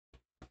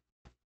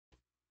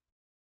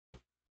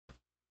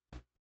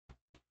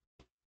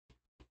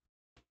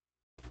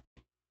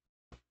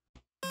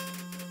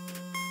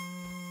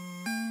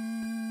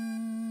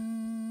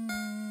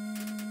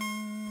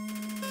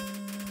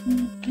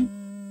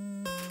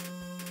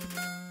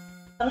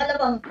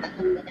bang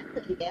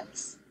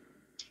else?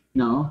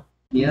 No,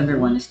 the other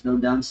one is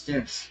still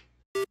downstairs.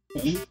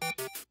 Okay.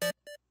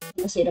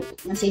 Nasilip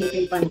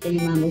yung panty ni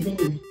Mama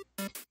din.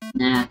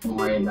 Nah, don't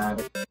worry about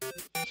it.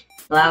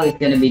 Cloud is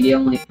gonna be the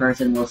only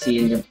person we'll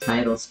see in the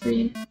title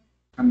screen.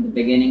 From the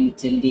beginning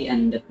till the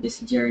end of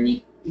this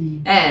journey.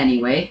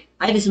 Anyway,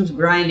 I did some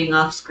grinding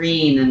off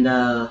screen and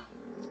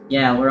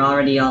yeah, we're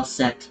already all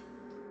set.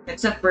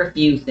 Except for a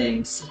few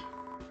things.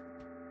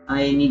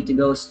 I need to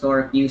go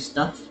store a few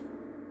stuff.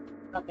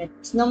 Bakit?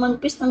 Snowman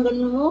piece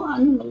tanggalin mo?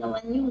 Ano ba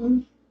naman yun?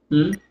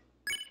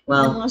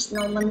 Well, mga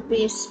snowman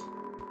piece.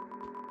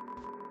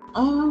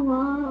 Ah,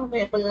 wow.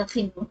 Kaya pala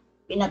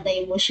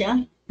pinatay mo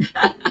siya.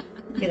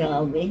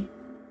 Grabe.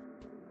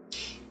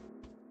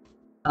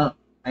 Oh,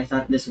 I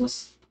thought this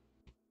was...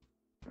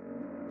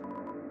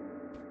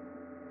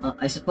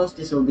 I suppose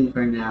this will do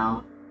for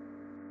now.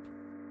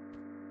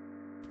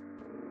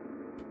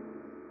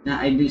 Nah,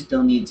 I do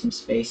still need some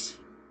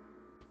space.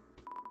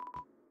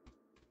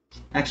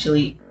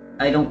 Actually,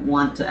 I don't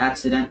want to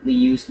accidentally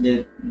use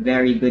the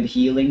very good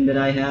healing that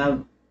I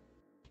have.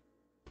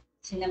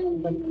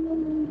 Sinamang ba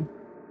naman?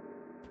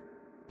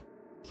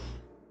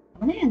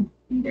 Ano na yan?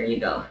 There you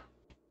go.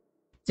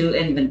 2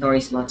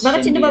 inventory slots.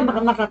 Bakit sino ba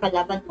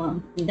makakalaban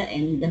mo in the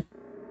end?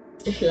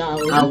 The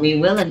flower. We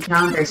will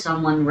encounter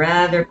someone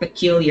rather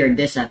peculiar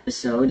this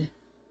episode.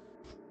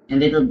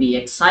 And it'll be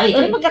exciting.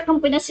 Pero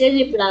magkakampi na sila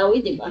ni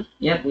Flowey, di ba?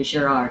 Yep, we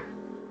sure are.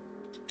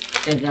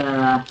 Cause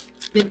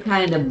it's been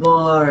kind of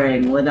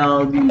boring with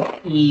all these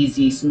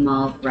easy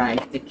small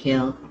fries to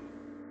kill.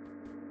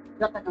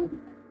 Wala ka nang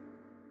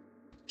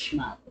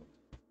schmack.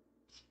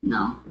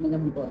 No.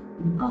 Malambot.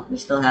 Oh, we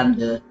still have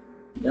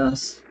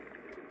those.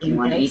 You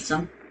want to eat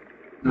some?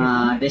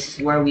 This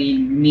is where we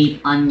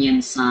meet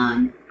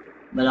Onion-san.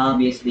 But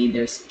obviously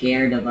they're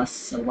scared of us,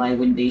 so why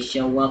would they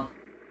show up?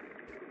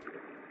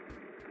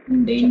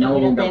 They know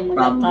they'll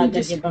probably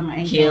just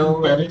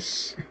kill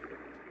us.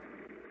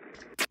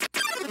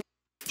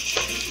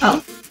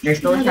 Oh,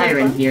 there's still a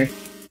tyrant here.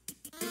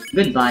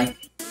 Goodbye.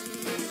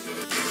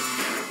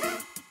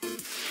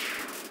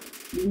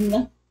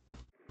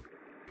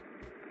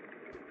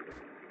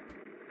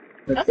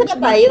 Asa na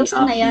tayo?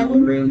 Saan na yan?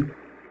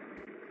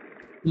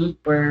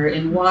 We're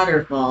in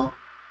Waterfall.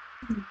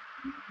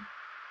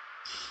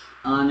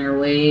 On our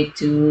way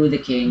to the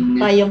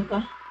king. Payong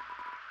ka.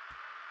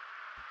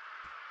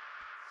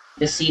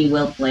 The scene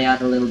will play out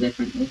a little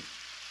differently.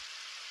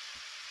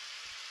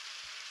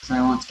 So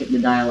I won't skip the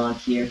dialogue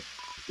here.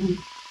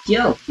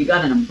 Yo, you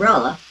got an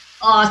umbrella?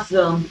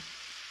 Awesome!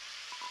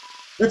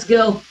 Let's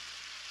go!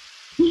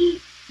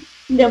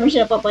 Hindi mo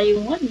siya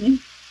papayungan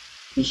eh.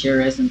 He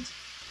sure isn't.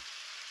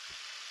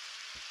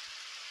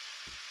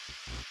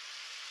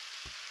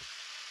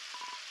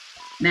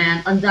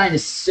 Man, Undyne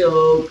is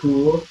so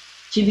cool.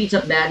 She beats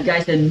up bad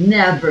guys and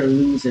never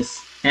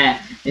loses.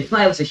 If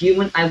I was a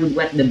human, I would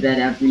wet the bed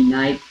every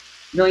night,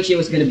 knowing she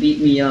was gonna beat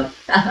me up.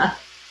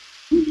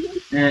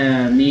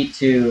 Me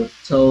too,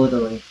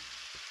 totally.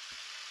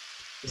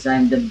 Cause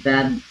I'm the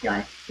bad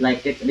guy,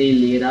 like it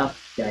really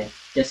rough guy.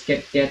 Just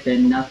can't get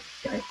enough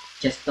guy.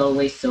 Just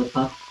always so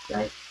puff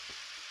guy.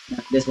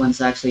 This one's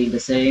actually the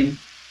same.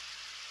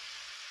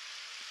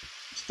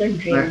 Mr.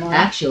 Dreamer. Or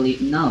actually,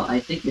 no, I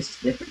think this is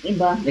different.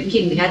 Iba. The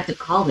king had to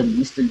call him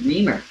Mr.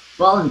 Dreamer.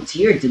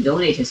 Volunteered to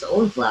donate his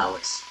own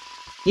flowers.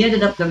 He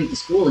ended up coming to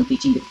school and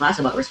teaching the class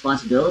about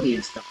responsibility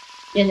and stuff.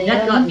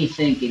 That got me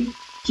thinking,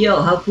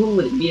 yo, how cool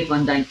would it be if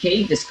Undyne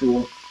came to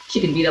school? She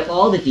could beat up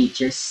all the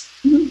teachers.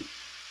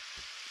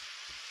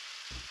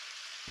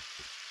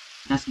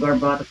 Asgore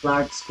brought a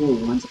flower to school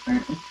once,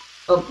 apparently.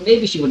 Oh,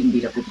 maybe she wouldn't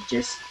beat up the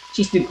teachers.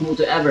 She's too cool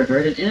to ever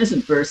hurt an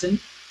innocent person.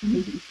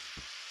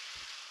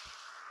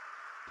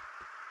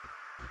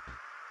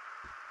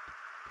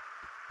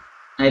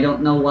 I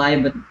don't know why,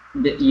 but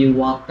you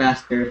walk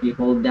faster if you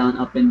hold down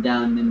up and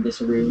down in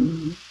this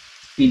room.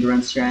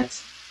 Speedrun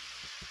strats.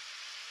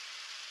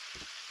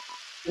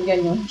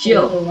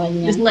 Yo,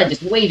 this ledge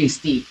is way too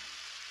steep.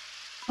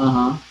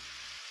 Uh-huh.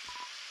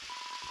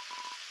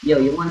 Yo,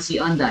 you wanna see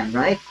Undyne,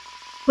 right?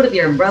 Put up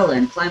your umbrella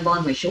and climb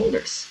on my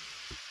shoulders.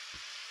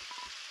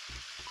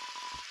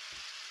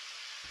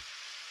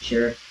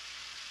 Sure.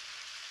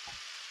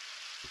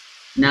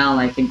 Now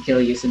I can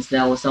kill you since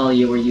that was all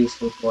you were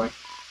useful for.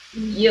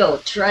 Yo,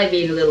 try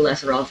being a little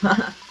less rough.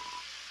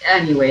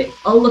 Anyway,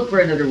 I'll look for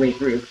another way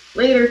through.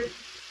 Later!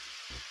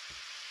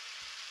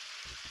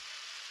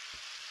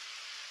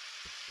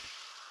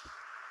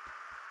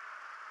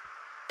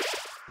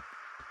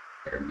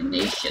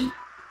 Termination.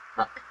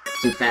 Fuck.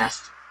 Too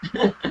fast.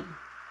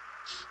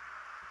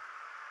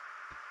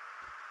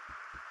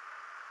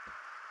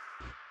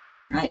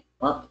 Right,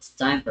 well, it's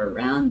time for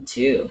round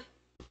 2.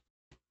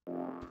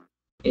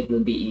 It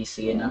will be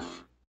easy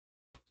enough.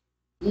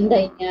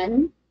 Hinday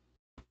yan.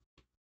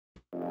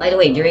 By the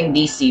way, during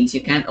these scenes,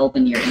 you can't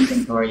open your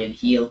inventory and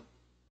heal.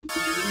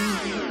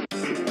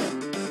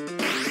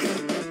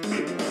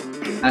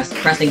 I was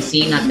pressing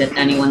C, not that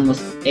anyone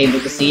was able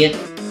to see it,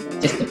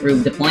 just to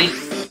prove the point.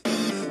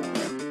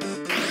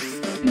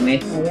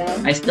 Anyway,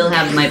 I still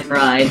have my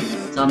pride.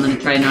 So I'm gonna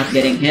try not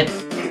getting hit.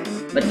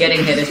 But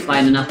getting hit is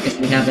fine enough because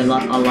we have a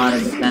lot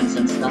of defense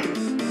and stuff.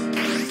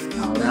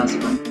 Oh, that was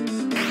fun.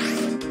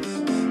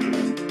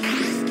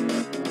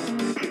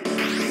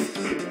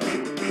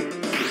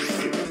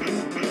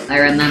 I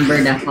remember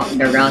the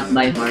route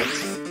by heart.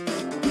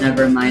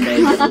 Never mind, I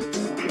didn't.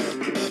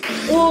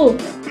 Oh!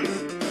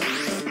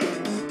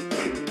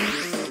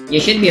 You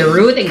should be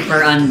rooting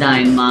for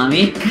Undyne,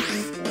 mommy.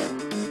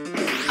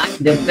 I'm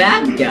the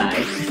bad guy.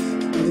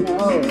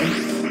 No.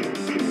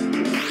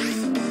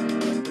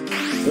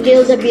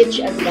 Kill the bitch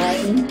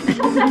Undyne.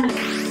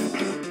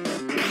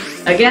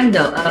 Again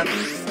though,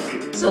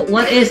 so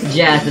what is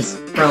Jazz's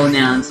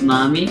pronouns,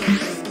 mommy?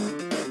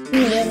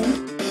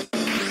 Yun.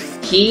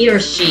 He or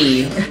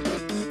she?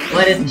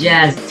 What is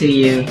Jazz to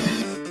you?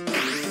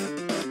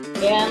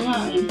 Kaya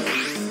nga eh.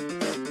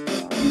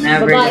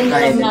 Never Babae na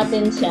lang decided.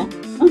 natin siya.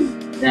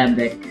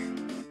 Debek.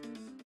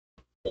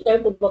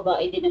 Total pag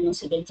babae din naman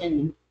sila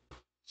dyan eh.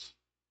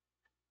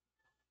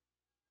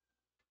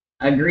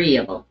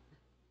 Agreeable.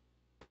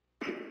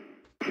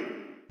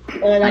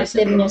 Wala lang I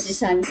team niyo suppose. si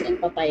Sans and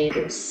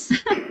Papyrus.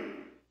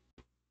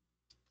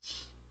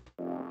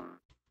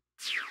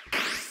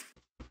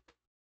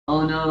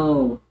 Oh no.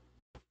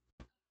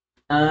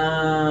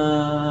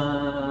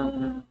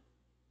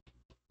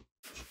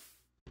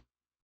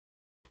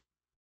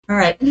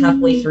 Alright,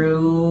 halfway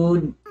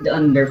through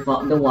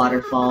the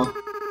waterfall.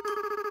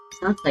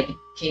 Sounds like it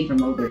came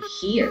from over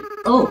here.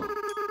 Oh,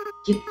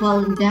 you've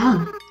fallen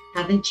down,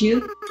 haven't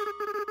you?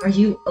 Are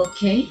you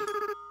okay?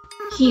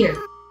 Here,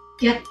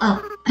 get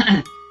up.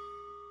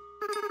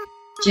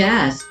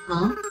 Jazz,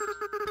 huh?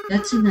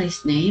 That's a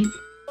nice name.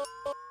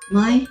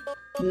 My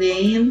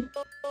name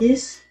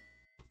is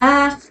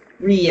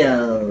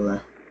Asriel.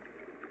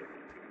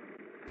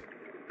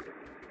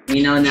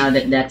 We know now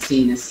that that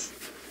scene is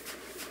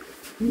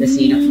the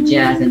scene of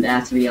Jazz and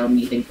Asriel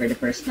meeting for the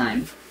first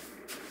time.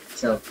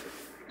 So,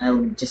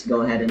 I'll just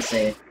go ahead and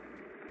say it.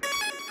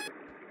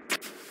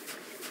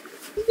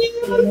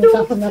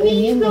 Nalimutan ko na rin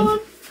yun eh.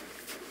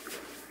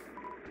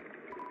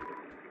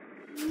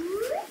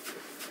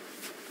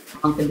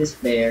 Conquer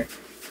despair.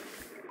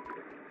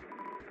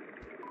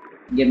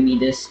 Give me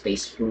this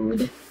space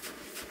food.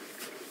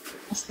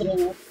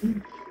 Astronaut.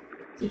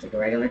 It's like a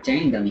regular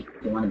chain dummy.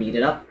 You wanna beat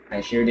it up? I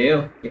sure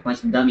do. You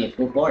punch the dummy at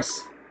full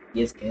force.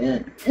 He is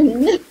good.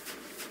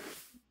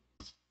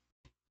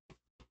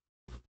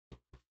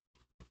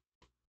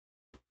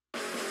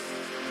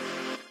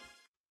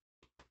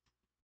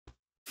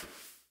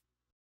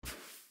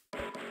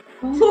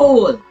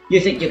 Fool! You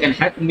think you can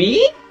hurt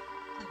me?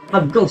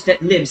 A ghost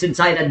that lives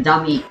inside a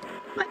dummy.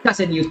 My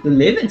cousin used to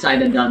live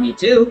inside a dummy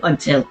too,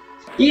 until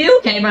you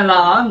came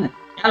along.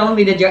 Not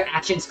only did your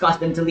actions cause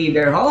them to leave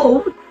their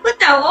home, but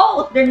now all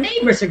of their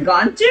neighbors are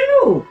gone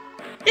too.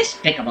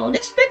 Despicable,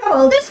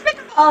 despicable,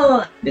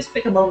 despicable!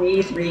 Despicable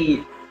me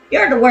 3.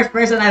 You're the worst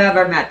person I've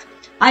ever met.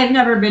 I've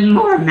never been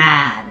more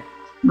mad.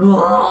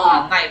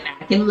 Ugh, my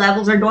mannequin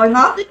levels are going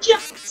off the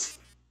charts.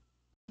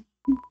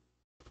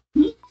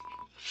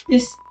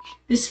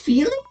 This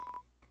feeling?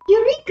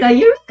 Eureka,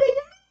 eureka,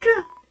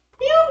 eureka!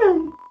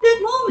 Human! That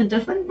moment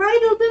of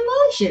unbridled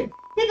emotion!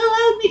 It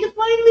allowed me to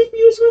finally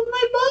fuse with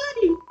my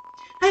body!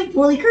 I'm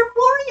fully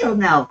corporeal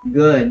now!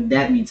 Good,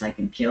 that means I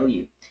can kill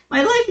you.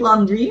 My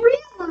lifelong dream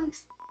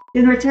realized!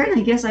 In return,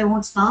 I guess I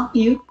won't stomp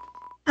you.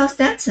 How's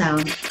that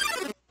sound?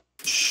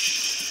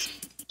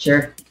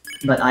 Sure,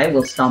 but I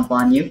will stomp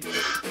on you.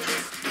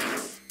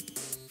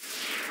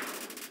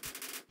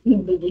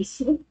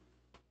 Bilis.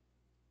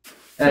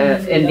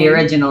 In the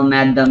original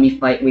Mad Dummy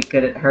fight, we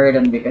couldn't hurt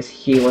him because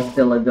he was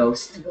still a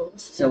ghost.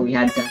 So we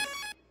had to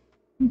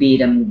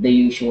beat him the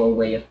usual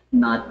way of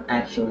not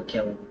actually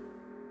killing him.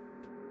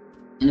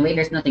 Anyway,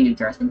 there's nothing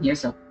interesting here,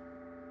 so...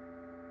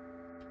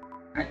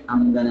 Alright,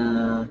 I'm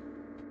gonna...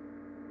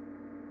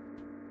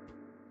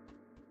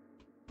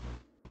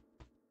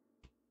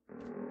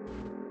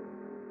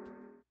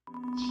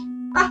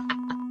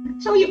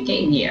 So you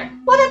came here.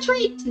 What a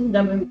treat! Ang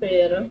daming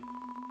pera.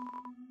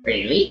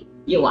 Really?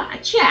 You wanna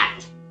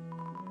chat?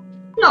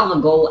 Long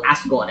ago,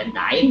 Asgore and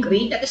I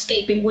agreed that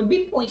escaping would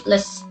be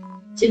pointless,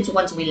 since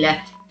once we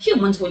left,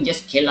 humans would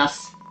just kill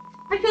us.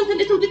 I felt a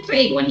little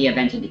betrayed when he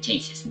eventually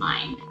changed his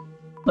mind.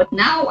 But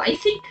now I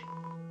think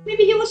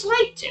maybe he was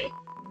right to.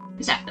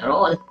 Because after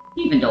all,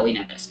 even though we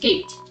never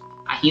escaped,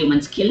 a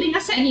human's killing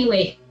us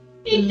anyway.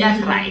 Ain't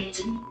that right?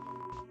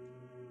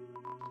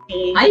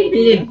 I've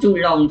lived too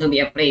long to be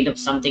afraid of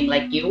something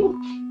like you.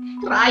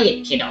 Try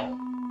it, kiddo.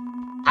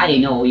 I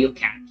know you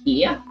can't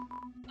hear.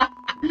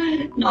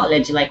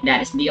 Knowledge like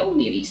that is the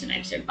only reason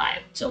I've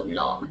survived so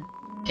long.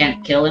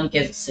 Can't kill him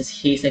because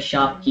he's a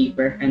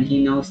shopkeeper and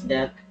he knows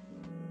that.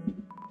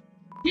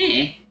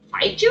 Eh,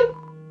 fight you?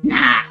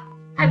 Nah,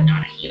 I'm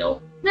not a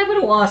hero.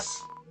 Never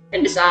was.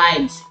 And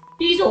besides,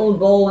 these old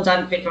bones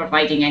aren't fit for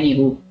fighting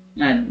anywho.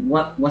 And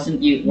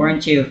weren't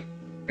you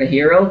a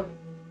hero?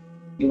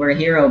 You were a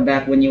hero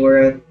back when you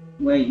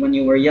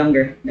were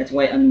younger. That's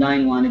why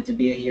Undyne wanted to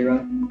be a hero.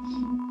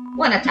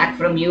 One attack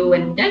from you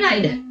and then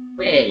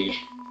well,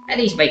 at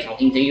least by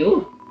talking to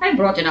you, I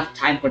brought enough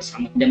time for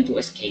some of them to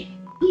escape.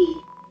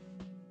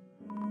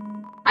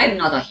 I'm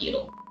not a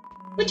hero.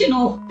 But you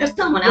know, there's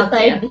someone out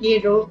there.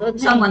 Hero.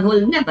 Someone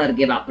who'll never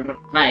give up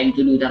trying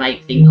to do the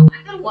right thing no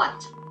matter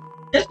what.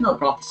 There's no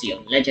prophecy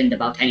or legend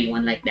about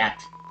anyone like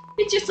that.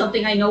 It's just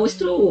something I know is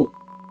true.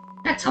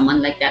 That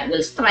someone like that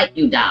will strike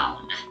you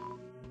down.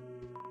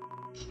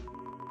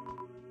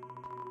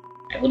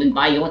 I wouldn't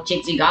buy your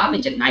chitsy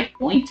garbage at knife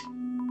point.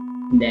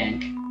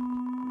 Then.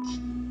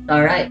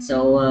 Alright,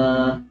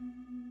 so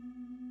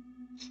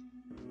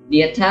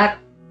the attack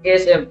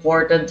is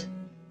important,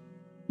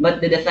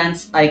 but the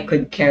defense I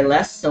could care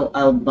less, so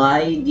I'll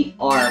buy the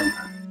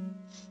armor.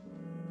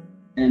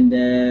 And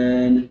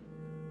then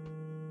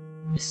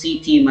the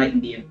CT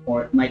might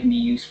be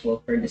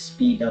useful for the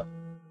speed up.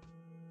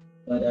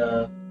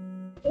 But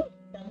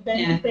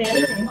yeah,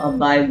 I'll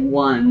buy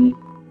one,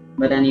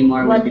 but any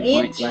more would be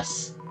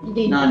pointless.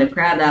 No, the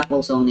crab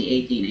apple's only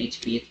 18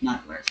 HP, it's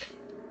not worth it.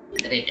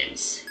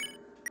 Riddance.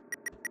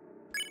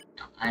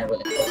 No, I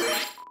will.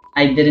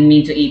 I didn't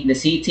mean to eat the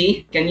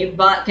CT. Can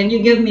you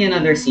give me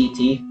another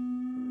CT?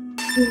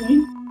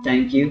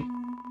 Thank you.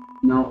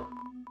 No.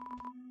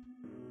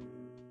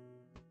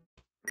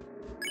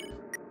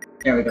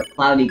 There we go.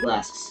 Cloudy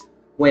glasses.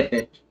 Whip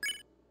it.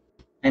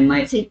 I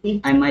might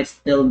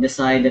still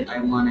decide that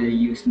I want to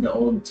use the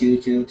old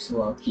tutu,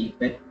 so I'll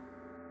keep it.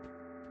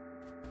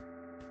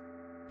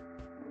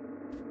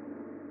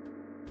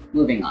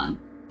 Moving on.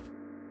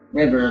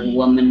 River,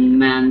 woman,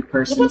 man,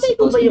 person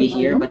supposed to be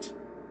here, but...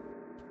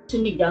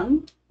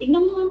 Sinigang?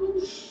 Tignan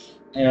mo.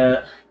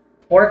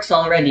 Pork's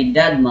already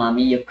dead,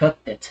 mommy. You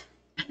cooked it.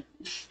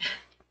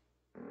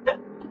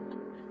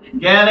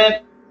 Get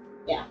it?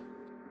 Yeah.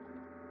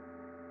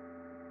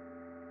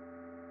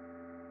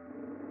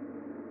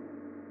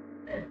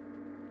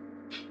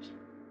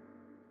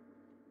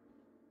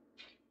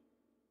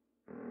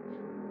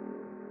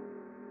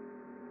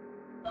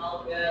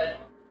 All good.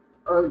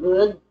 All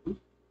good.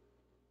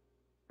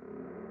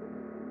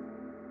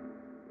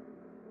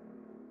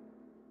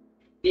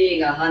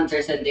 Being a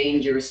hunter's a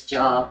dangerous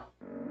job.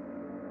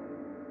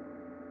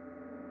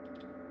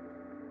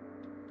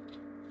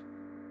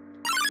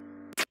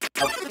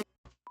 Oh.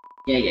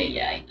 Yeah,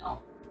 I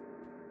know.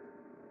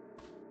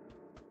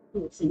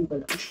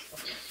 Simple.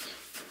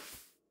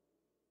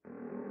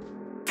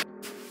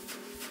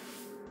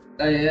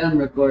 I am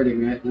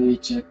recording, right? Let me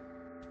check.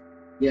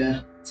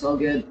 Yeah, it's all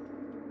good.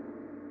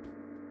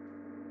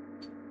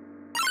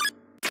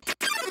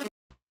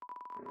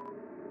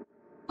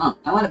 Oh,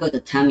 I want to go to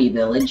Tammy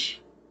Village.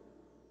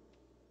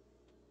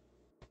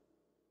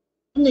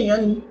 Ano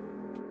yun?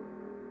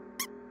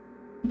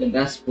 The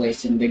best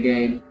place in the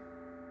game.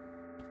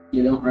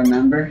 You don't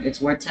remember?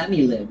 It's where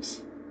Tammy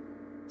lives.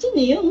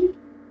 Sino yun?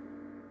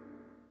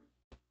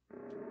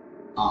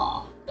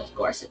 Aw, of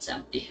course it's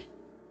empty.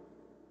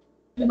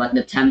 What about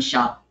the Tem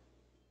shop?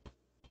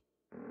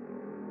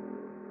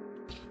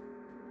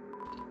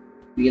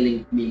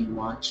 Really being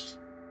watched.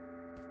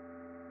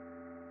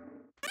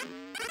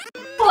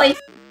 Boy,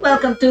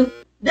 welcome to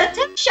the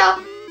Tem shop!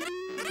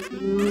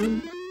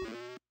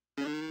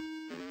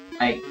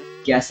 I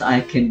guess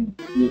I could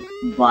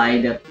buy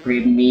the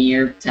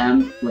premier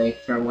template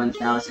for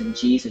 1000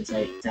 G since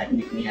I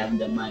technically have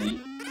the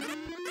money.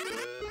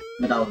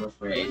 But I'll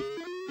refrain.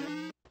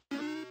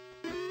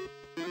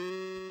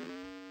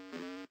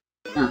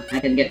 Oh, I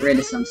can get rid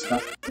of some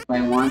stuff if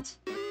I want.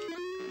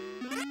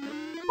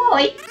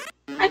 Boy,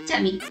 I'm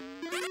Tammy.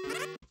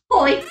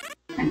 Boy,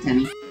 I'm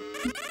Tammy.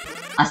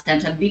 Us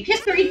Tems have deep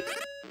history.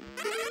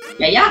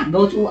 Yeah,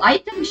 go to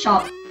item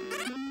shop.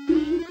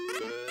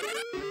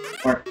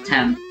 Or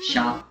Tem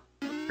shop.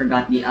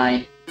 Forgot the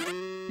I.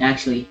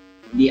 Actually,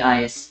 the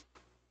I is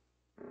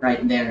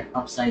right there,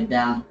 upside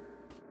down.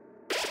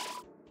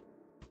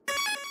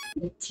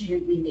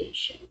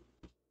 Determination.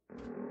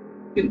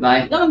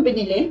 Goodbye. Ito ang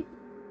binili?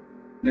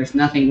 There's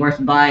nothing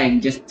worth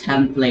buying, just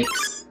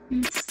templates.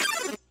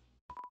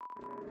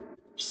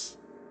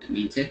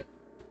 Me too.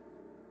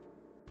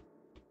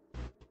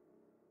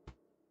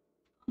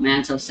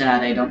 Man, so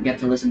sad I don't get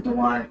to listen to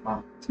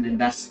Waterfall.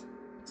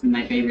 It's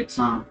my favorite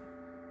song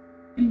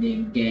in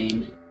the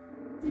game.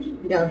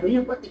 Gago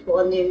niya pati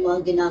kung ano yung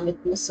mga ginamit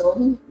na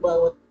song.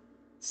 Bawat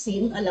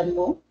scene, alam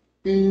mo?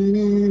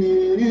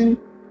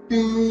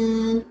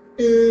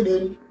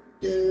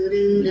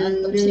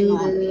 Naantap si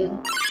Mario.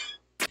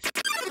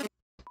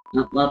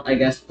 Well, I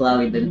guess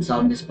Flowey didn't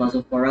solve this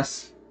puzzle for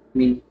us. I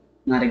mean,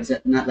 not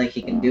like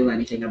he can do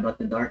anything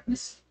about the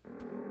darkness.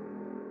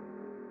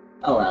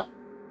 Oh well,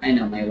 I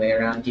know my way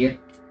around here.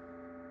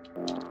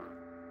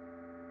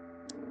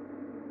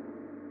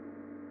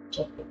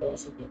 Check the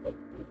recipe.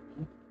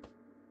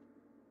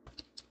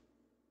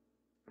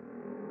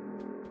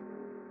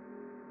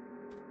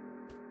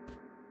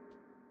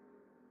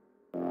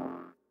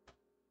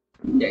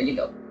 There you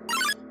go.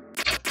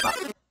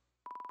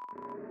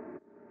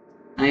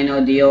 I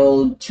know the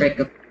old trick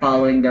of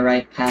following the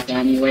right path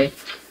anyway.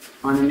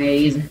 On a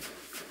maze.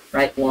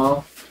 Right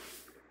wall.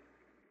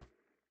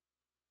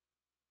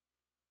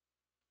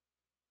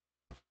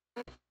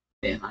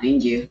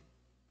 Behind you.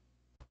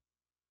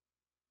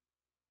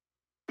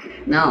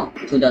 No,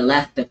 to the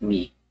left of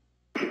me,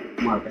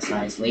 more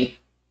precisely.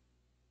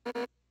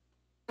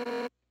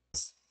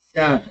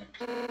 7.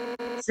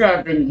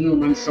 7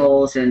 human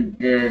souls, and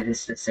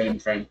it's the same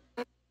thing.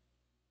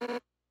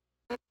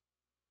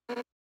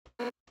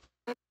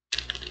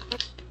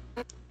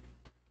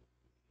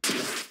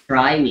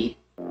 Try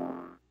me.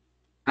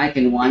 I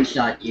can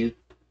one-shot you.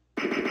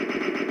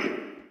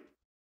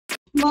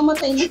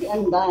 Mamatay na si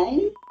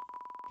Anday.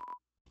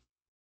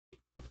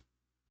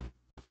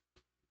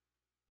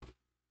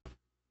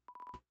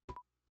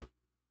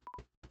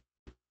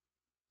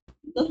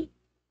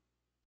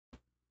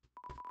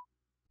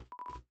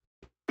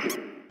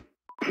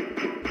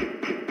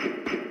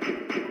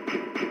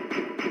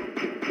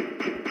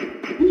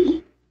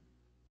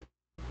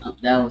 Oh,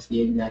 that was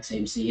the exact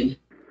same scene.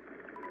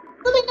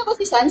 Patay na ba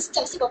si Sans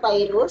tsaka si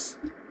Papyrus?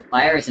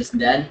 Papyrus is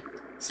dead.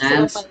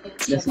 Sans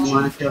Papyrus doesn't naman.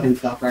 want to show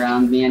himself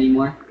around me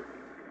anymore.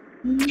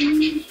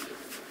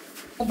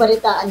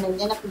 Nabalitaan na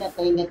niya na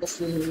pinatay niya to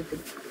si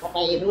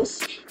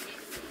Papyrus.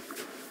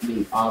 I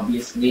mean,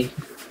 obviously.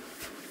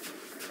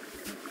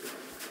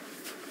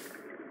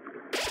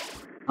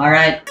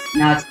 Alright,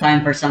 now it's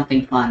time for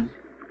something fun.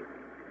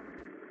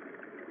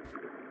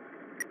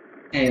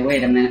 Hey,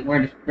 wait a minute,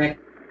 where the frick?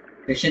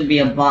 There should be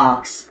a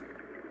box.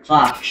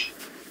 Fuck.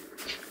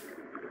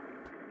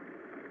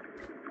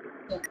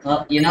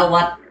 Oh, you know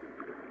what?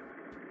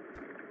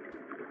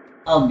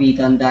 I'll beat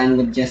Undyne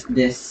with just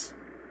this.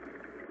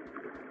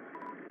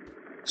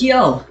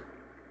 Yo!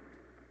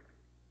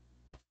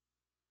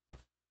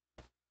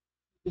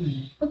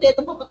 Pati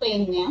ito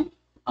papatayin niya.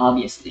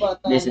 Obviously,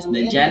 this is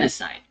the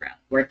genocide route.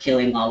 We're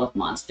killing all of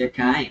monster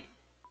kind.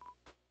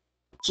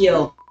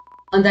 Kyo,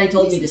 Undyne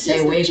told me to stay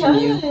away from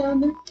you.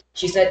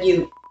 She said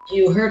you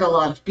hurt a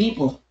lot of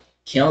people.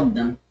 Killed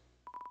them.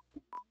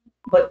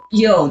 But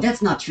yo,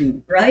 that's not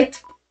true, right?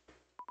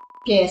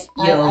 Yes,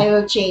 Yo, I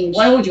will change.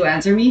 Why would you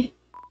answer me?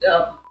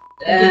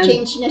 And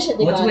change na siya,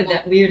 di ba? what's with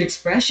that weird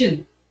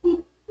expression?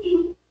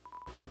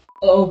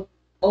 Oh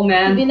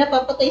man. Hindi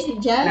napapatay si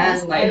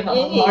Jazz. Man,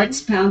 my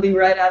heart's pounding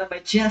right out of my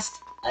chest.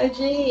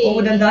 RJ.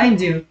 What would Undyne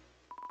do?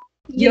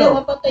 Hindi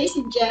napapatay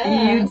si Jazz.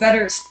 You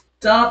better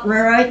stop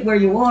right where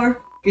you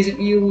are, because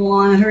if you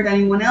want to hurt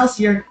anyone else,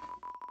 you're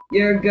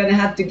gonna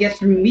have to get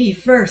through me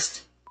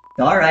first.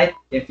 Alright,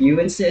 if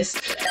you insist.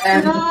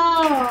 And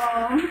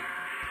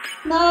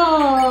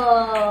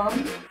No!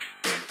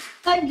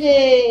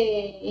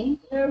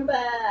 RJ! You're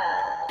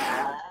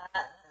bad.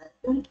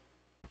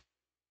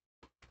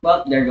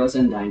 Well, there goes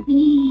Undyne.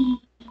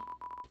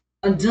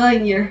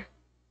 Undyne,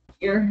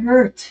 you're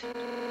hurt.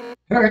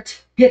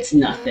 Hurt? It's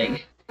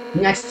nothing.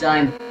 Next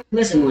time,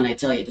 listen when I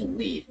tell you to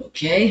leave,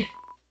 okay?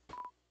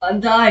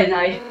 Undyne,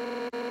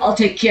 I'll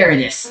take care of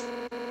this.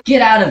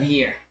 Get out of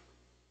here.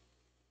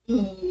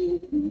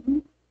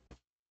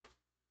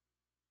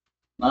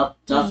 Well,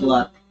 tough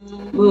luck.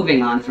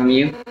 Moving on from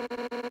you.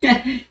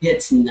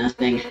 It's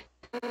nothing.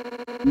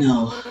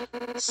 No.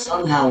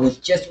 Somehow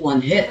with just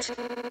one hit,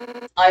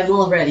 I'm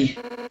already...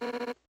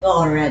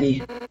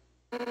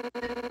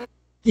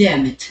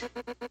 Damn it.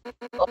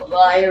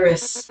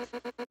 Virus.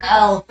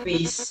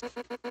 Alphys.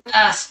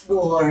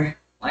 Astor.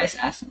 Why is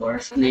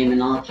Astor's name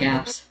in all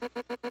caps?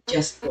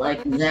 Just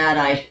like that,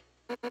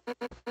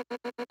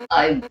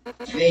 I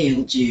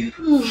failed you.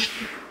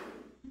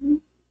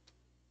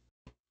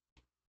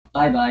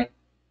 Bye-bye.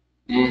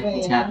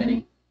 What's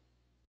happening?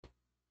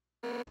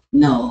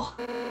 No.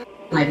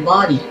 My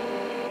body.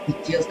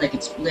 It feels like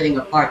it's splitting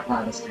apart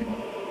while this thing.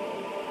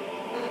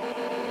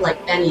 Like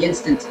any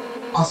instant,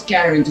 I'll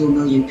scatter into a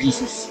million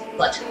pieces.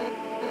 But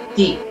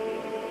deep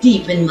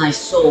in my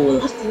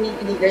soul,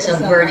 there's a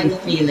burning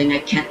feeling I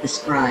can't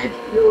describe.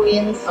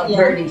 A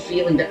burning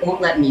feeling that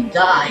won't let me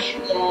die.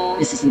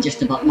 This isn't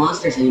just about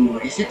monsters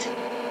anymore, is it?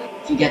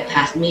 If you get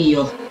past me,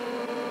 you'll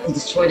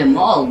destroy them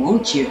all,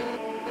 won't you?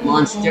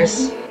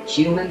 Monsters,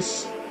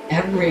 humans,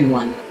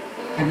 everyone.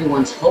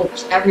 Everyone's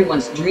hopes,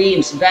 everyone's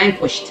dreams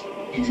vanquished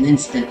in an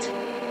instant.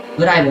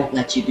 But I won't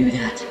let you do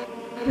that.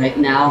 Right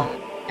now,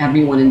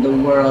 everyone in the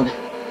world,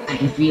 I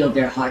can feel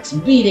their hearts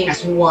beating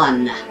as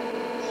one.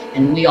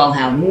 And we all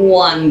have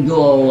one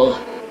goal,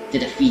 to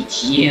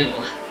defeat you.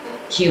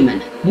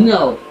 Human,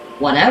 no,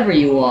 whatever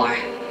you are.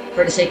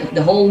 For the sake of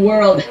the whole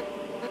world,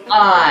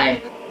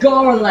 I,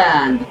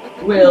 Garland,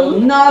 will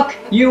knock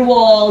you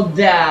all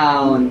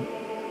down.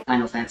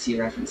 Final Fantasy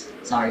reference.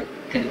 Sorry,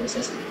 couldn't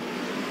resist.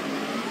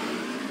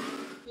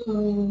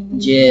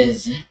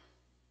 Jizz.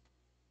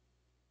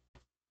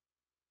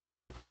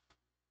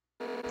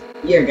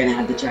 You're gonna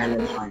have to try a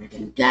little harder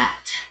than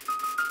that.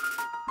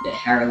 The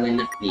heroine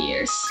of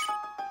fears.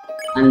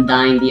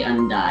 Undyne the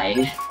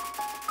Undying.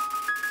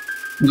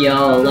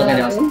 Yo, look at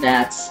those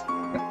stats.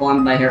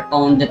 Performed by her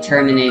own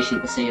determination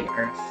to save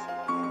Earth.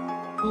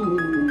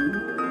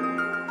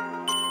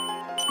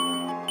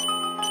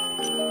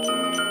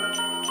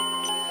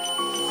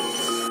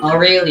 Oh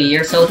really?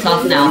 You're so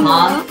tough now,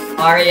 huh?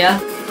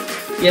 Arya?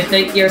 You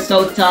think you're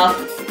so tough?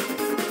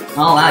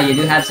 Oh wow, you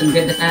do have some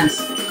good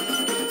defense.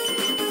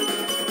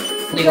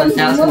 Only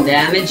 1,000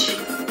 damage.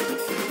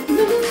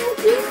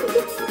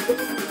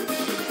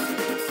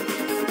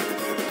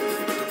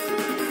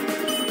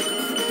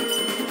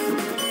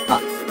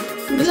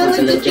 it's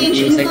a little nag-change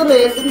confusing. into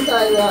red yung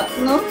kaya,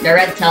 no? The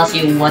red tells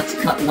you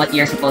what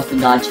you're supposed to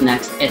dodge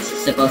next. It's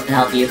supposed to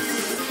help you.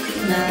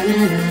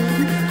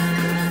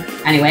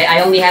 Anyway,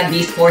 I only have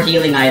these 4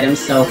 healing items,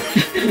 so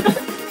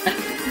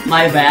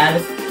my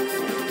bad.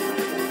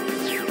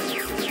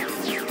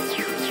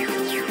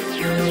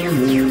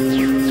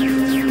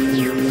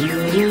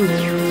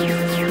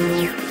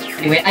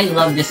 Anyway, I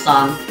love this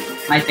song.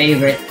 My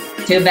favorite.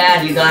 Too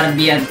bad you gotta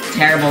be a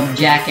terrible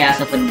jackass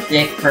of a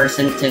dick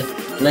person to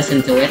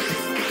listen to it.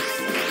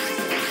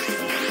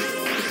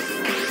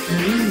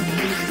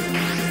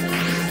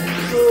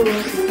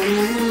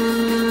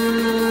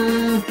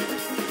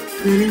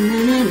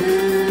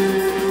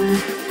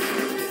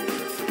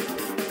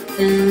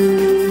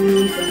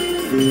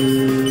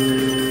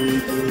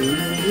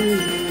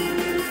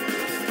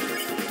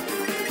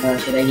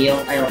 Should I heal?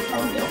 I'll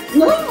heal.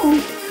 No!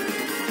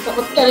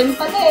 Takot ka rin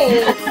pala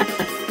eh.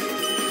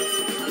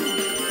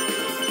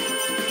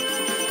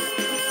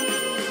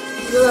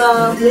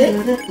 Grabe.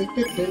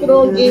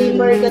 Pro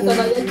gamer ka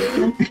talaga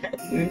din.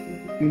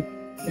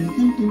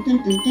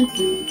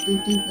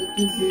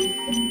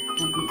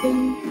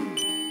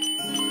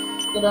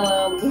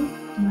 Grabe.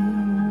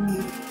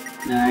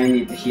 I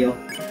need to heal.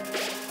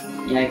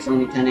 Yikes,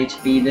 only 10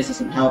 HP. This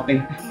isn't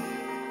helping.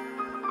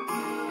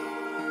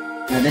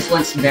 This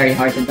one's very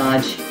hard to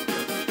dodge.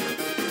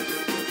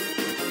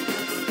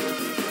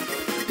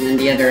 And then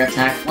the other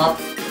attack. Well,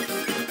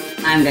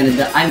 I'm gonna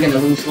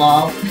lose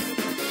lol.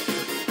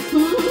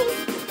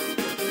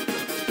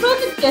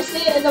 Bakit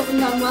kasi? Alam mo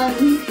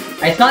naman.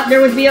 I thought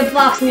there would be a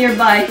box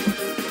nearby.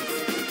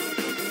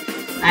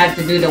 I have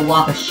to do the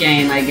walk of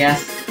shame, I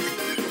guess.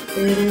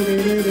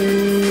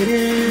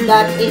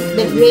 That is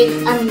the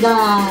great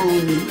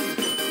Undyne.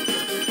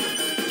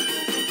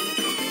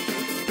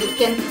 You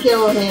can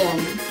kill him.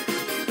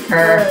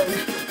 Her.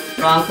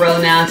 Wrong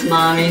pronouns,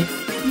 mommy.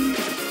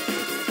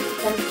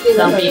 Can kill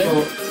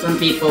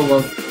Some people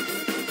will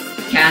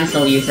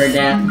cancel you for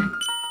that.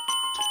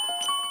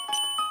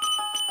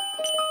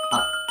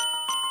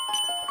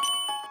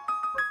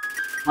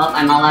 Well,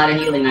 I'm all out of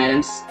healing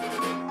items.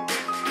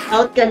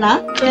 Out ka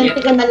na? 20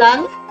 ka na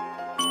lang?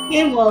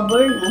 Game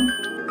over na.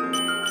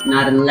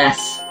 Not unless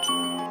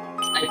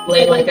I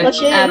play like an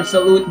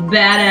absolute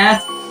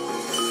badass.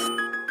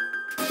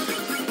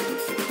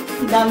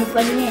 Dami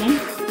pa niya eh.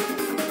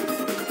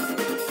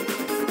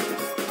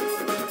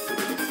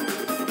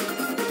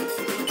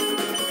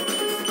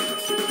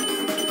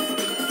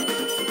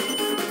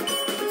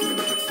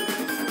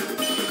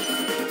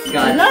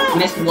 God,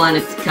 missed one,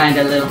 it's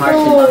kinda a little hard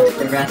to dodge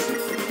the rest.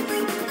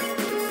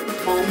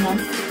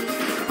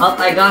 Well,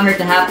 I got her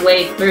to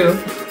halfway through.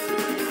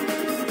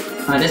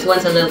 This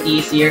one's a little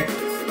easier.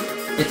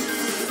 It's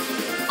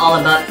all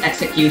about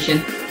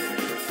execution.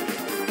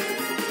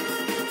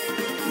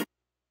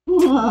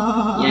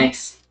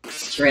 Yikes.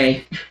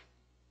 Stray.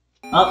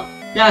 Well,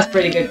 that was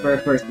pretty good for a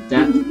first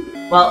attempt.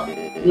 Well,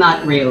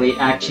 not really,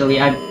 actually.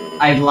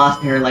 I've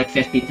lost her like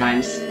 50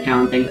 times,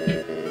 counting.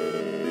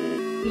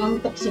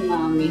 Mantok si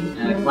Mami.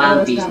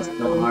 Clown piece is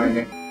still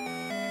harder.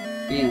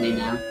 Really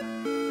now.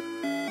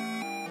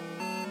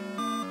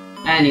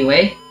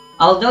 Anyway,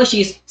 although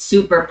she's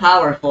super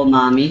powerful,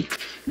 Mommy,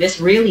 this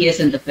really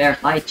isn't a fair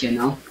fight, you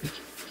know?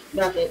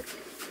 Bakit?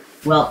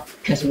 Well,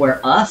 cause we're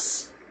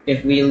us.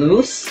 If we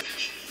lose,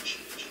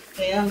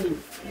 Kaya,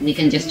 we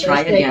can just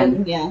try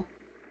again. Yeah.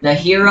 The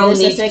hero There's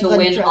a needs to second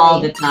win try.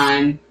 all the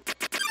time,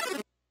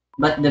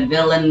 but the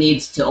villain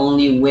needs to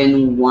only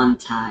win one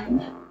time.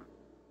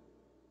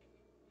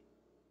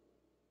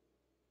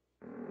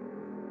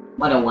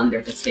 What a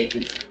wonderful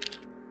statement.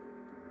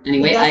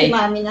 Anyway, Ikaw si I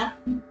Mami na.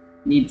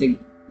 need to...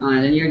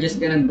 then you're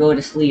just gonna go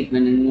to sleep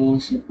and then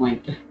what's the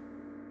point?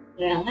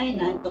 Kaya nga,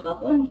 inaantok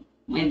ako.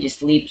 Why'd you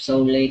sleep so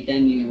late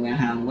anyway?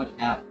 What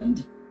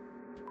happened?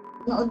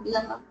 Nood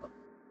lang ako.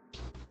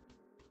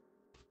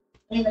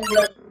 Ay,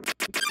 nag-vlog.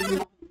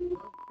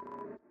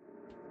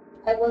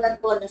 I will not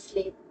fall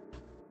asleep.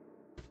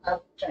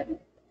 I'll try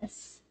my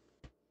best.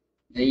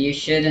 You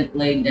shouldn't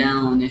lay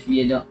down if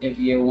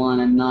you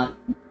wanna not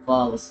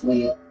fall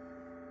asleep.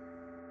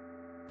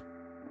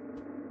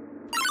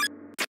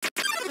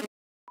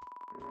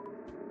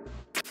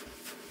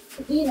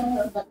 Hindi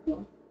na, ba't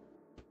mo?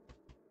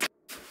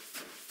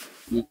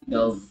 Need to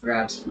go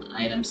grab some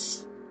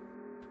items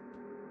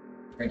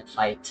for the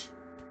fight.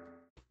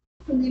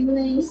 Hindi mo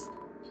na yung...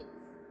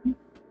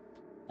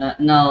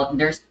 No,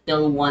 there's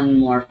still one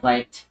more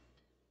fight.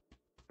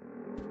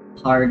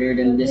 Harder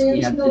than this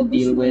we have to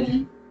deal with.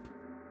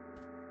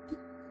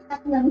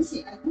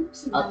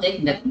 I'll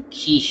take the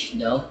quiche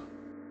though.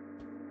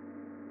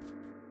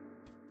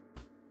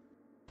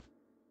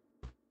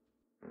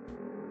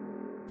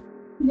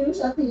 Hindi mo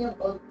sa atin yung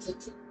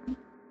objects.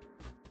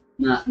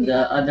 Nah,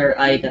 the other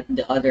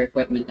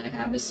equipment I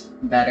have is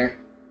better.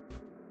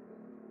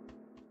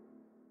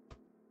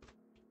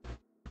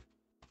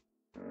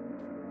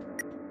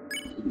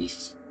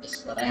 This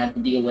is what I had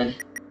to deal with.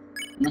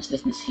 How much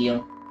does this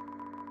heal?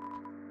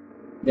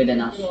 Good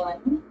enough.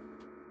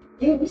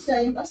 Yung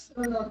isa, yung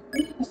astronaut.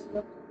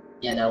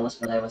 Yeah, that was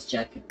what I was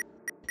checking.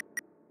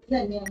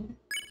 Ilan yan?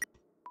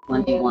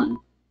 21.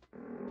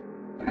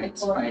 Alright,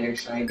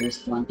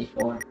 Ciders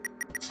 24.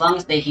 As long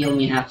as they heal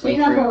me halfway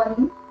through.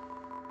 Cinnamon.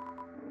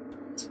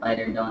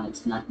 Spider Dawn,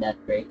 it's not that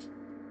great.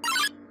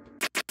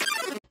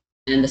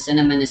 And the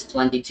cinnamon is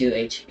 22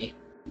 HP.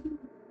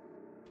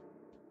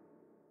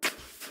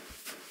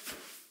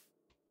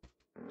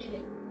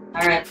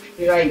 Alright,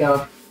 here I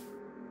go.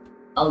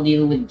 I'll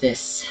deal with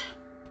this.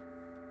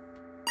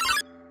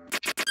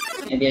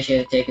 Maybe I should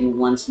have taken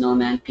one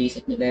snowman piece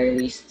at the very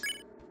least.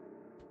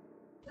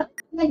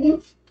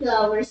 Naging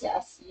flower si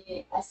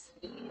Asli.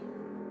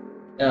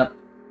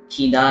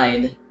 He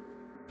died,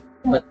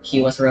 but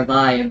he was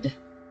revived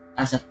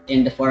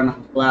in the form of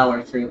a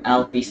flower through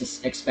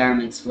Alphys'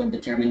 experiments with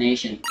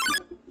determination.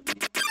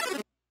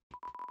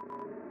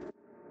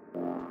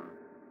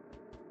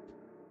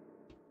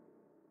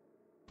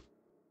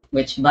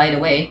 Which, by the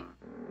way,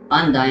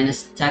 Undyne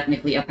is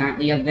technically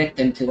apparently a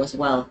victim to as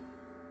well.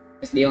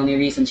 It's the only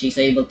reason she's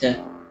able to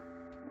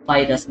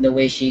fight us the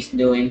way she's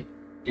doing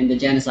in the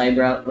genocide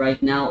route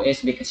right now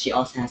is because she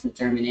also has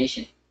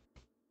determination.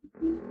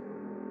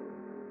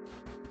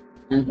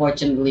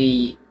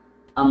 Unfortunately,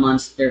 a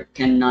monster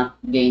cannot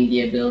gain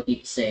the ability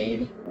to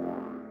save,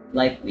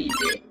 like we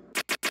do.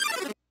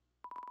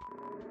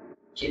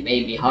 It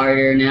may be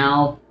harder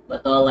now,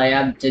 but all I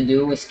have to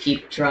do is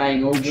keep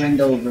trying over and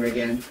over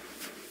again.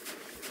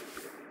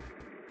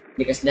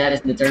 Because that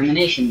is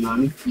determination,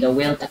 Mommy. The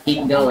will to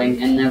keep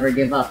going and never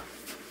give up.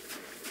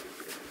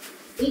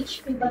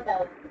 HP ba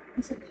tawag?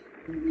 Ang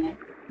sabihin niya.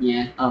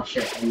 Yeah, oh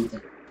sure, I need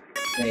to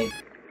save.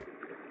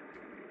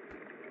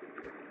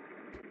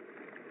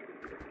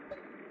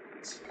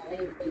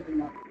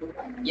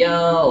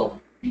 Yo!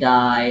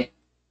 Die.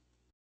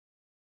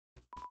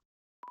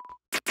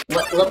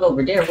 What? Look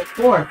over there, what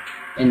for?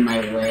 In my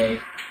way.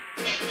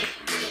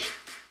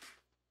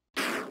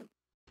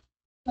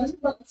 Kasi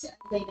bakit si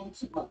Anday nang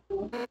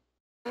sumapo?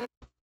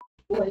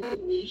 Buhay ko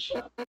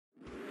siya.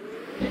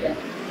 Yeah,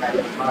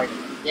 hard.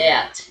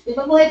 That. Di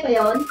ba buhay pa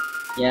yun?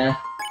 Yeah.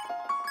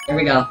 Here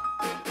we go.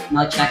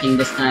 No checking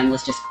this time,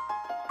 let's just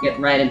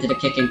get right into the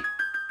kicking.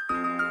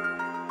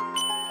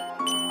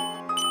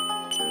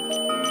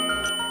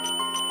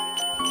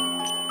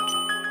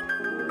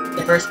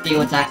 The first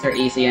few attacks are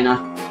easy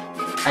enough.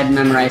 I've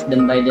memorized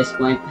them by this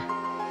point.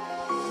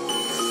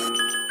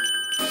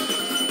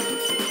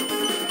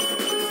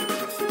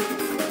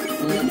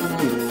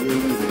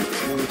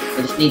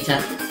 I just need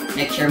to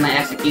make sure my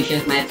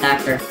execution of my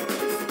attacks are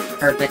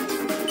perfect.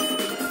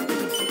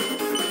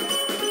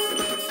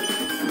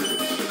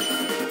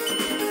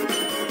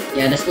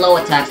 Yeah, the slow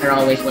attacks are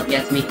always what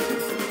gets me.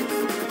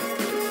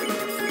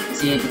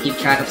 So you need to keep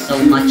track of so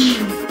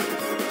much.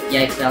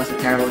 Yikes, that was a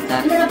terrible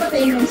attack. Ano na ba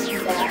tayo ng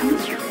sila?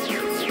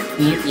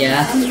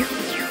 Yeah.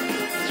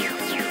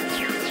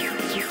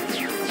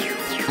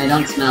 I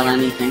don't smell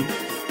anything.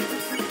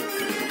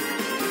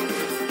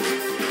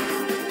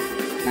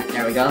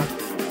 There we go.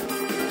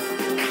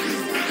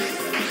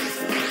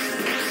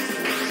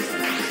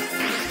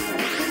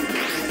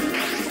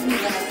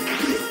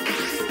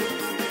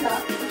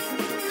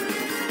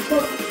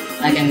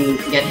 I can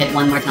get hit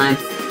one more time.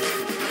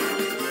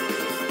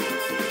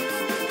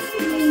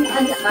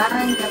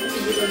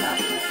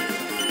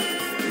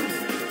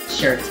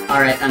 Sure,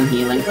 alright, I'm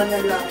healing.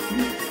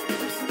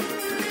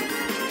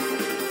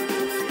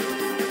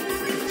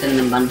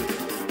 Cinnamon bun.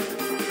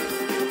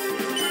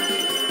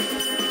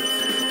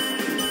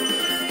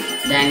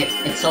 Dang it,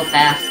 it's so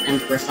fast and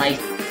precise.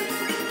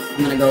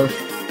 I'm gonna go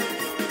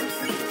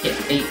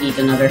eat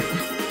another.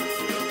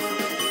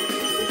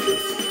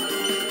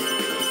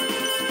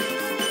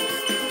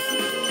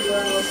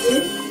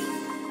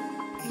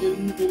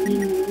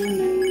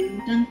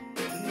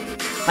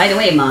 By the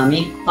way,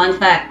 Mommy, fun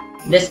fact,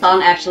 this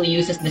song actually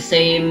uses the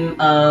same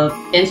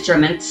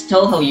instruments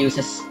Toho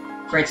uses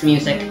for its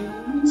music.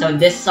 So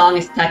this song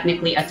is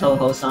technically a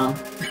Toho song,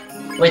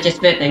 which is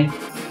fitting,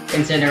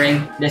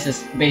 considering this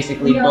is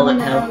basically bullet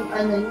hell.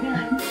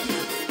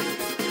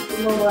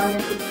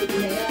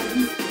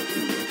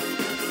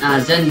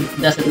 Zun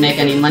doesn't make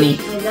any money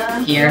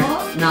here.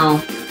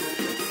 No.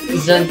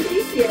 Zun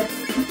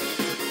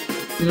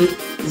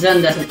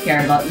doesn't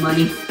care about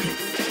money.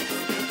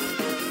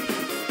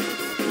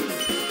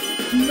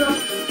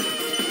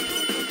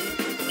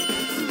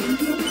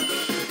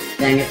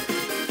 Dang it.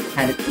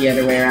 Had it the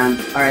other way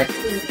around. Alright.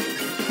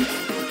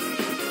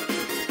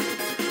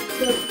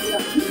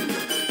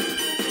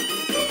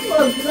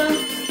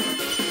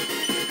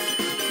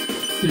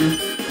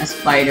 A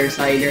spider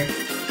cider.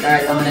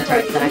 Alright, I'm gonna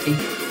try attacking.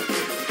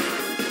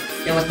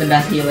 It was the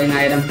best healing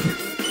item.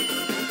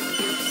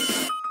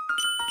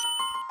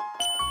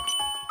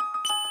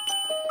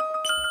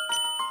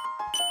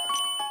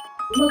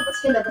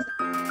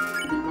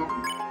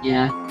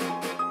 Yeah.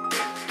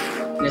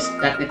 This is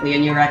technically a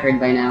new record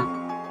by now.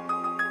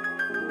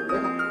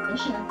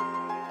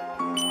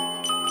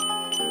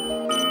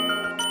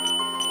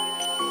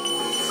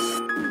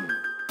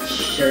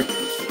 Sure.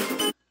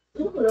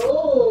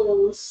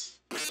 Gross.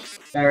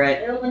 Alright.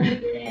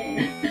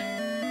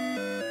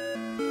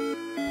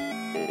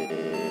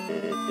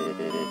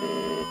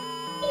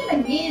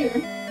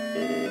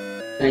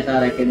 I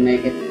thought I could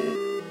make it.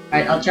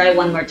 Alright, I'll try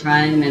one more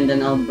time and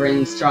then I'll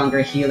bring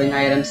stronger healing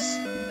items.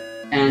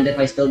 And if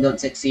I still don't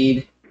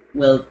succeed,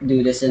 we'll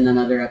do this in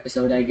another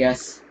episode, I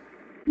guess.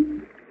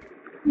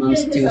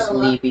 Mom's too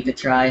sleepy to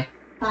try.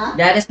 Huh?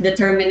 That is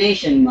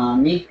determination,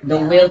 Mommy. The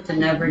will to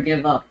never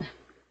give up.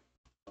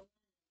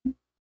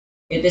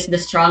 It is the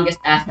strongest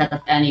asset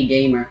of any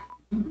gamer.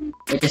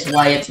 Which is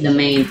why it's the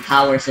main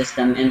power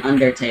system in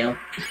Undertale.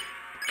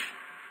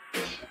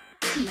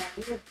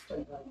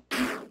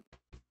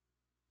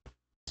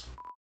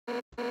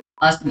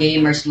 Us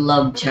gamers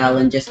love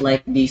challenges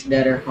like these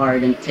that are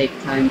hard and take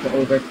time to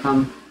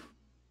overcome.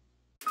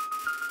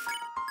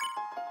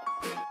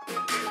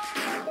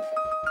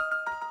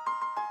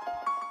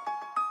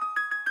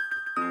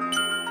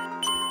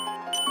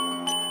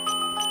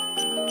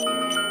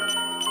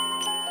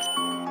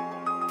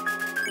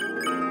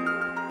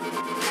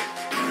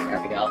 There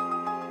we go.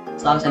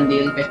 As long as I'm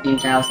dealing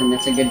 15,000,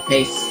 that's a good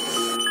pace.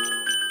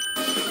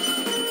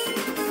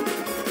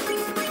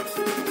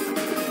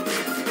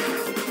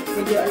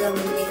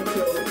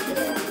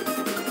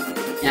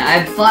 Yeah,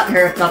 I've fought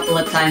her a couple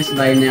of times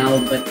by now,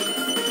 but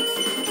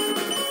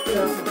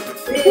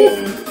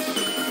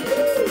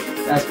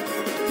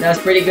that was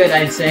pretty good,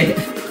 I'd say.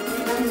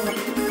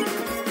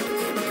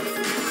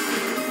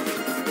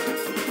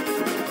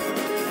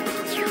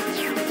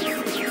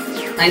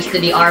 Thanks to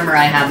the armor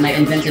I have, my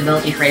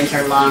invincibility frames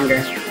are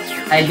longer.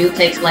 I do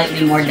take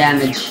slightly more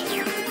damage,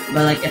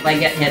 but like if I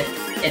get hit,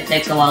 it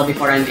takes a while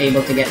before I'm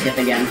able to get hit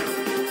again.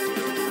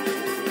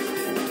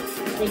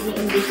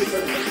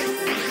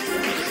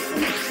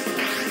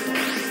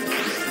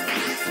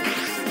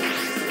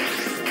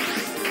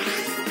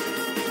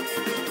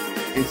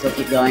 And still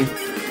keep going.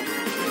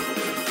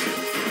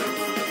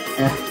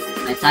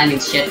 My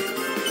timing's shit.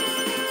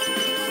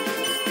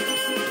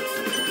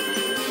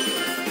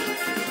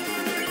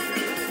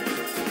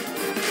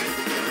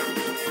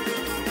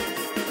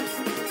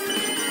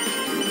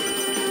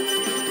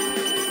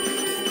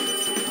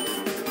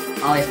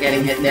 Always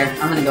getting hit there.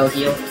 I'm gonna go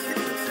heal.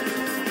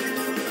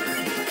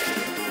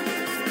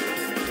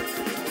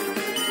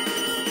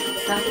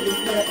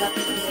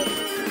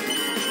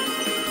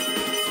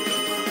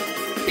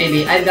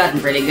 Maybe. I've gotten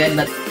pretty good,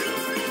 but...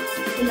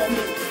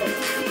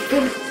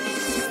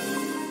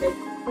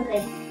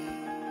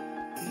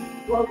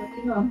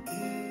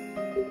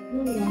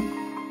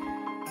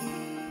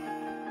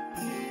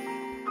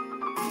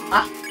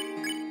 Ah!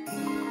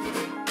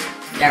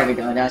 There we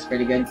go, that was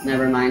pretty good.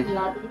 Never mind.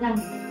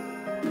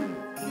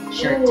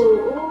 Shirt.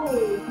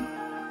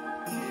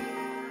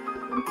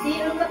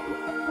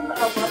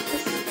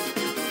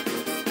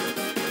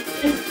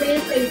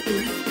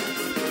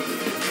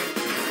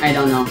 I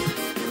don't know.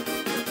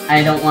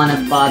 I don't want to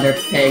bother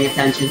paying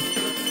attention.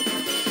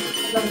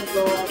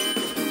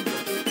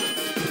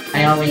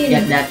 I always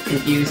get that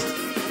confused.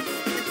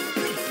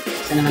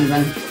 Cinnamon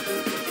bun.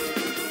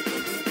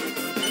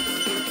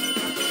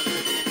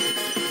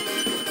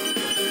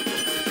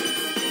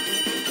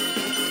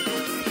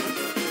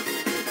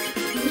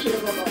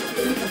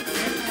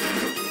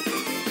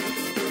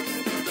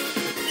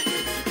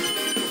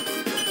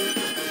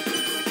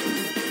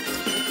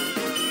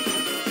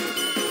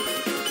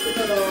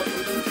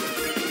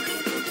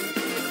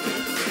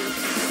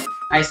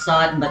 I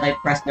saw it, but I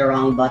pressed the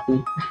wrong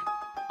button.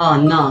 Oh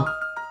no.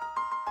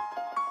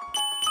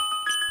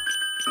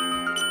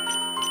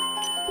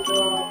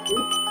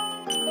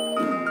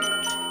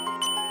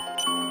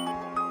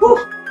 Whew.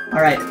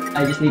 Alright,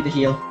 I just need to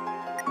heal.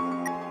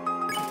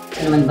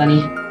 Cinnamon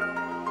bunny.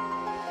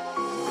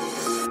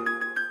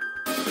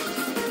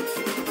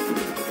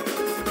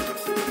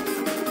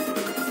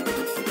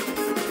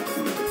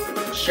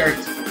 Shirt.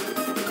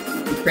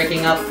 I'm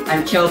freaking up.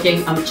 I'm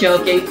choking. I'm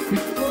choking.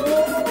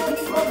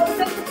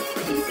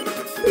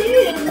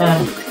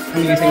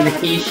 I'm using the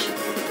quiche.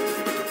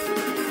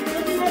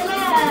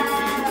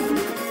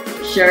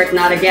 Shirt,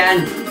 not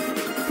again.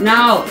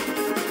 No!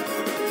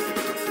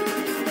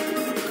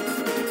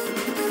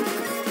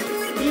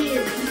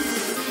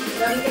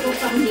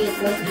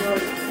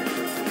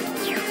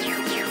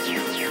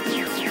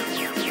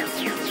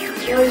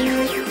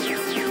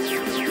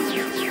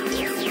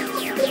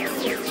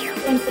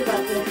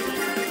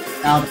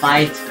 I'll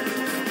fight.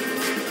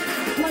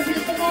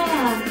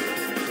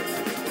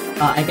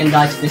 I can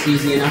dodge this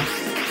easy enough.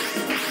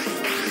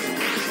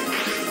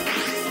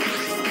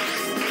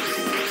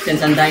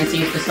 Since Undyne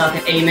seems to suck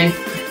at aiming.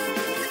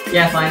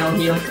 Yeah, fine, I'll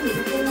heal.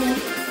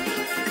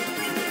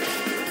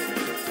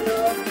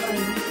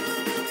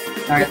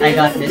 Alright, I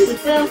got this.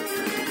 It's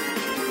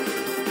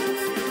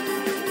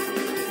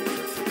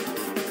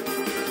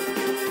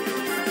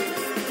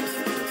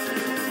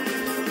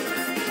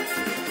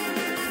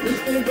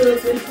pretty good,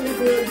 it's pretty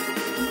good.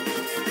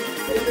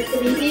 It's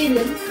pretty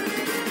good.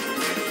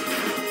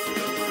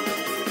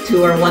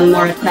 2 or 1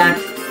 more attack.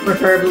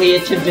 Preferably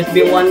it should just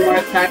be 1 more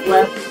attack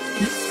left.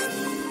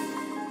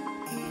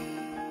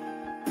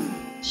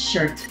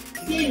 Shirt.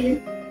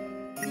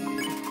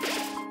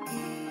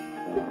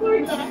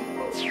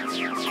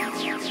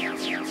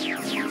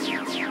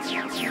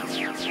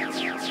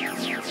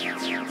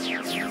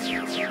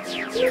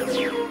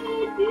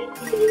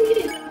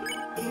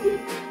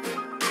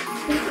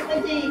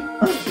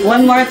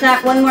 One more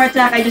attack, one more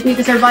attack. I just need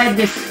to survive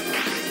this.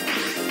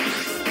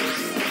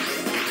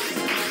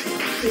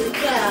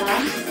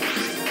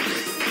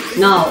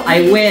 No,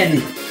 I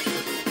win.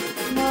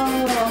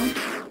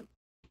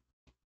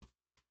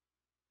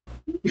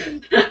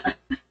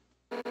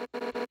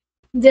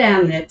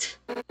 Damn it.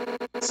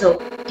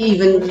 So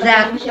even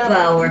that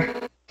power,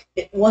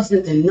 it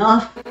wasn't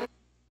enough.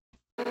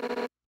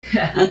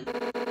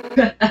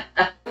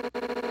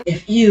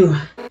 If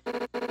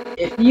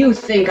you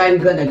think I'm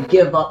gonna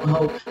give up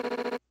hope,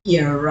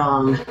 you're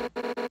wrong.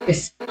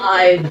 Cause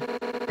I've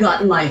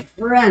got my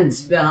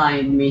friends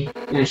behind me.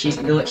 Yeah,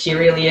 she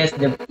really is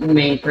the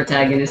main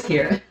protagonist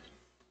here.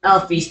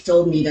 Alphys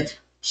told me that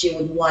she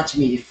would watch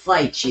me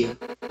fight you.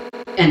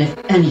 And if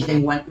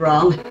anything went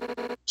wrong,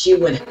 she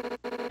would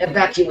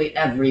evacuate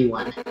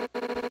everyone.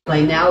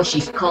 By now,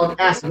 she's called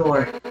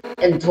Asgore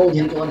and told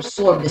him to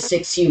absorb the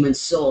 6 human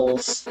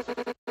souls.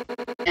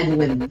 And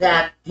with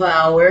that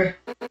power,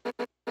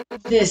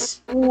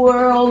 this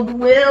world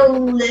will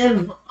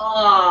live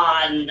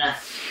on.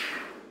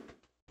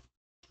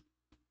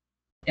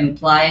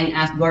 Implying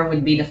Asgore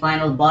would be the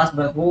final boss,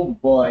 but oh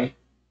boy.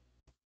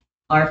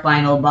 Our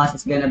final boss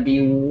is gonna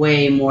be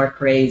way more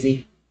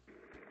crazy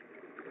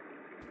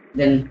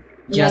than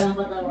just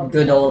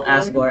good old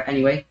Asgore.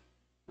 Anyway,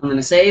 I'm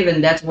gonna save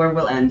and that's where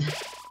we'll end.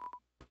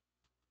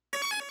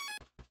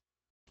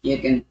 You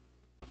can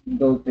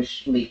go to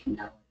sleep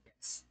now, I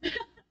guess.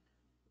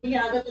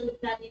 Yeah, natulog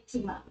natin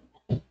si Mama.